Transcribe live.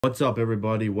What's up,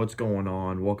 everybody? What's going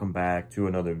on? Welcome back to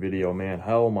another video, man.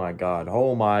 Oh my god,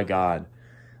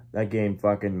 that game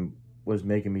fucking was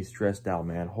making me stressed out,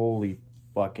 man. Holy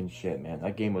fucking shit, man.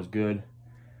 That game was good.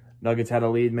 Nuggets had a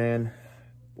lead, man.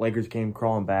 Lakers came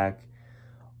crawling back.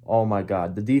 Oh my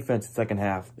god, the defense second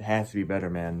half has to be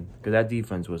better, man, because that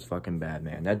defense was fucking bad,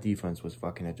 man. That defense was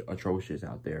fucking atrocious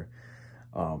out there.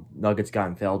 Nuggets got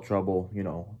in foul trouble, you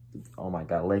know. Oh my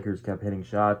god, Lakers kept hitting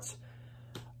shots.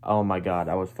 Oh my god,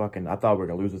 I thought we were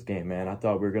gonna lose this game, man. I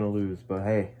thought we were gonna lose, but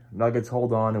hey, Nuggets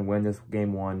hold on and win this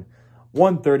game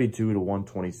 132 to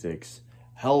 126.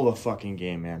 Hell of a fucking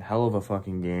game, man. Hell of a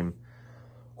fucking game.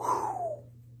 Whew.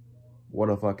 What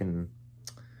a fucking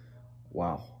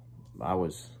wow.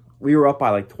 We were up by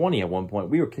like 20 at one point.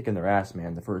 We were kicking their ass,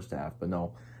 man, the first half, but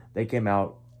no, they came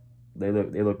out. They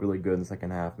look really good in the second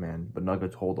half, man. But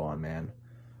Nuggets hold on, man.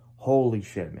 Holy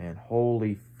shit, man.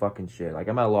 Holy fucking shit. Like,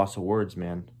 I'm at a loss of words,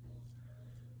 man.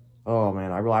 Oh,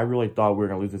 man. I really thought we were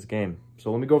going to lose this game.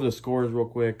 So, let me go over the scores real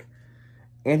quick.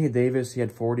 Anthony Davis, he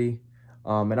had 40.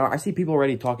 And I see people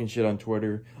already talking shit on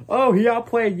Twitter. Oh, he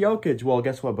outplayed Jokic. Well,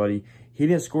 guess what, buddy? He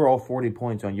didn't score all 40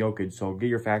 points on Jokic, so get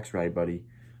your facts right, buddy.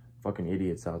 Fucking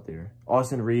idiots out there.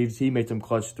 Austin Reeves, he made some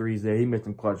clutch threes there. He made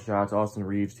some clutch shots. Austin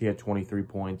Reeves, he had 23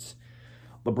 points.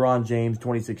 LeBron James,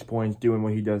 26 points, doing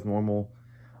what he does normal.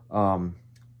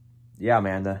 Yeah,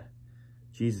 man,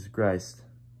 Jesus Christ.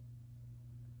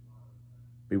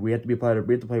 We have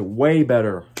to play way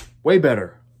better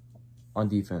on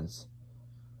defense,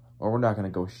 or we're not gonna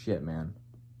go shit, man.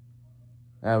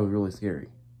 That was really scary.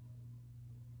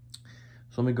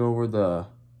 So let me go over the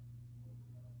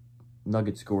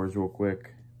Nugget scores real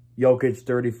quick. Jokic,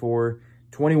 34,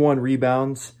 21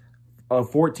 rebounds,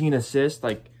 14 assists.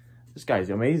 Like, this guy's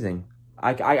amazing.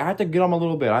 I have to get him a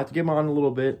little bit. I have to get him on a little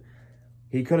bit.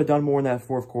 He could have done more in that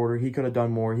fourth quarter. He could have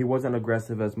done more. He wasn't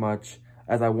aggressive as much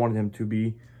as I wanted him to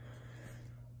be.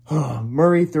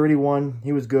 Murray, 31.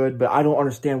 He was good, but I don't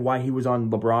understand why he was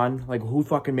on LeBron. Like, who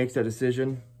fucking makes that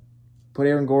decision? Put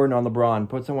Aaron Gordon on LeBron.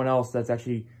 Put someone else that's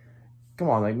actually... Come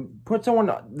on, like, put someone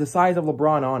the size of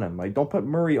LeBron on him. Like, don't put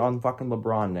Murray on fucking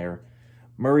LeBron there.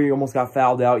 Murray almost got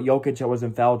fouled out. Jokic was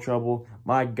in foul trouble.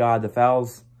 My God, the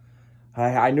fouls...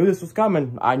 I knew this was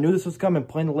coming. I knew this was coming.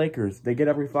 Playing the Lakers. They get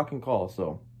every fucking call,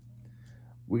 so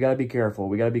we got to be careful.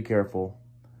 We got to be careful.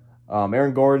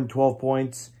 Aaron Gordon, 12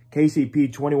 points.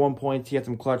 KCP, 21 points. He had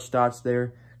some clutch shots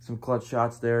there.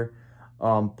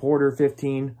 Porter,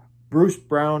 15. Bruce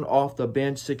Brown off the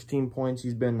bench, 16 points.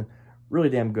 He's been really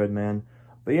damn good, man.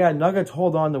 But yeah, Nuggets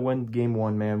hold on to win game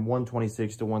 1, man.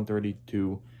 126 to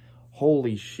 132.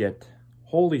 Holy shit.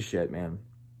 Holy shit, man.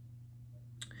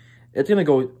 I think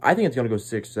it's going to go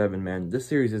 6-7, man. This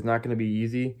series is not going to be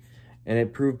easy, and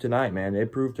it proved tonight, man.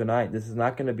 It proved tonight. This is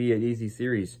not going to be an easy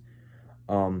series.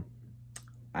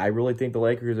 I really think the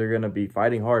Lakers are going to be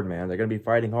fighting hard, man. They're going to be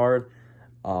fighting hard.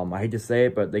 I hate to say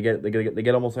it, but they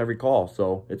get almost every call,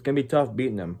 so it's going to be tough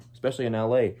beating them, especially in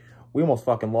LA. We almost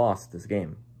fucking lost this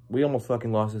game. And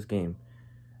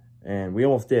we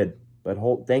almost did. But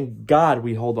thank God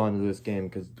we hold on to this game,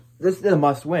 because this is a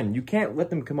must win. You can't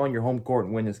let them come on your home court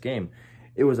and win this game.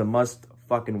 It was a must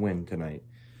fucking win tonight.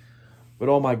 But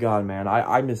oh my God, man,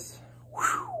 I miss.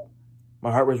 Whew,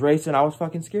 my heart was racing. I was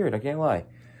fucking scared. I can't lie.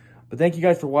 But thank you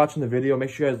guys for watching the video.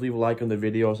 Make sure you guys leave a like on the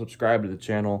video. Subscribe to the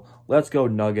channel. Let's go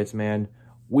Nuggets, man.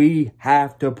 We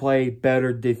have to play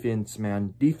better defense,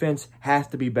 man. Defense has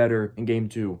to be better in game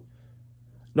 2.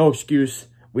 No excuse.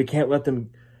 We can't let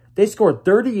them. They scored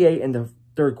 38 in the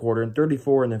third quarter and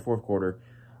 34 in the fourth quarter.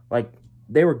 Like,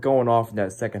 they were going off in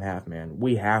that second half, man.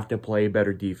 We have to play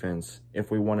better defense if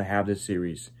we want to have this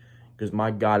series. Because, my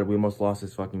God, we almost lost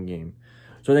this fucking game.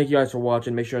 So, thank you guys for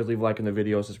watching. Make sure you guys leave a like on the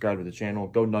video, subscribe to the channel.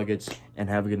 Go Nuggets, and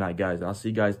have a good night, guys. I'll see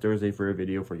you guys Thursday for a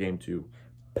video for Game 2.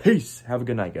 Peace. Have a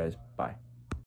good night, guys. Bye.